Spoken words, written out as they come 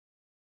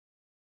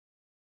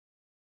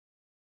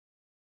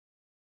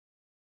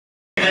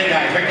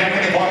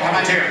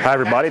Hi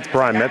everybody, it's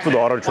Brian Metz with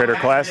AutoTrader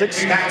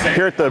Classics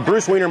here at the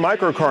Bruce Weiner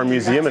Microcar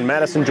Museum in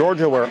Madison,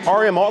 Georgia, where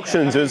RM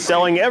Auctions is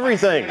selling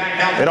everything.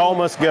 It all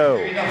must go.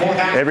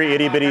 Every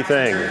itty bitty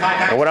thing.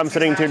 And what I'm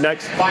sitting to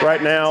next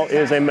right now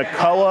is a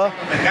McDonough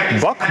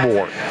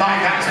Buckboard.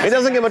 It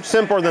doesn't get much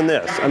simpler than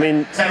this. I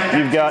mean,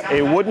 you've got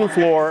a wooden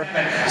floor,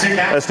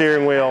 a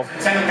steering wheel,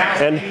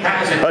 and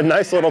a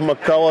nice little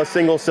McDonough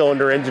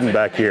single-cylinder engine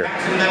back here.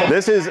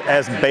 This is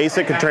as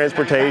basic a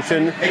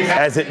transportation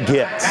as it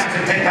gets.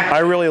 I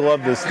really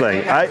love this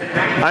thing.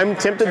 I'm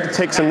tempted to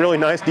take some really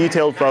nice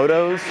detailed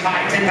photos,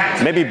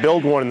 maybe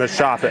build one in the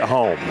shop at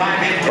home.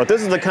 But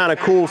this is the kind of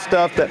cool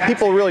stuff that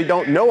people really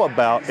don't know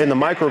about in the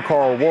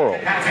microcar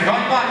world.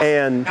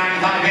 And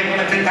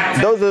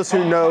those of us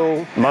who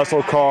know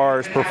muscle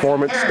cars,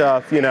 performance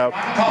stuff, you know,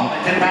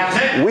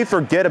 we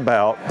forget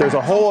about there's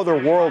a whole other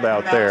world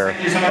out there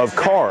of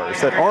cars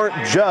that aren't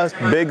just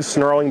big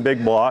snarling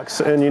big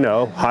blocks and, you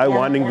know, high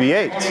winding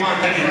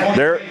V8s.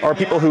 There are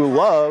people who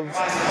love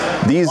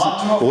these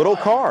little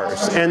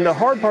cars, and the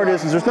hard part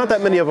is there's not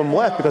that many of them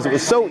left because it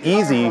was so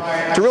easy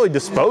to really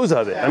dispose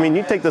of it. I mean,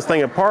 you take this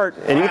thing apart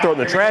and you throw it in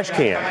the trash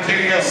can.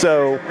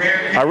 So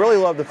I really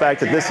love the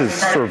fact that this has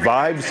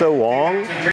survived so long.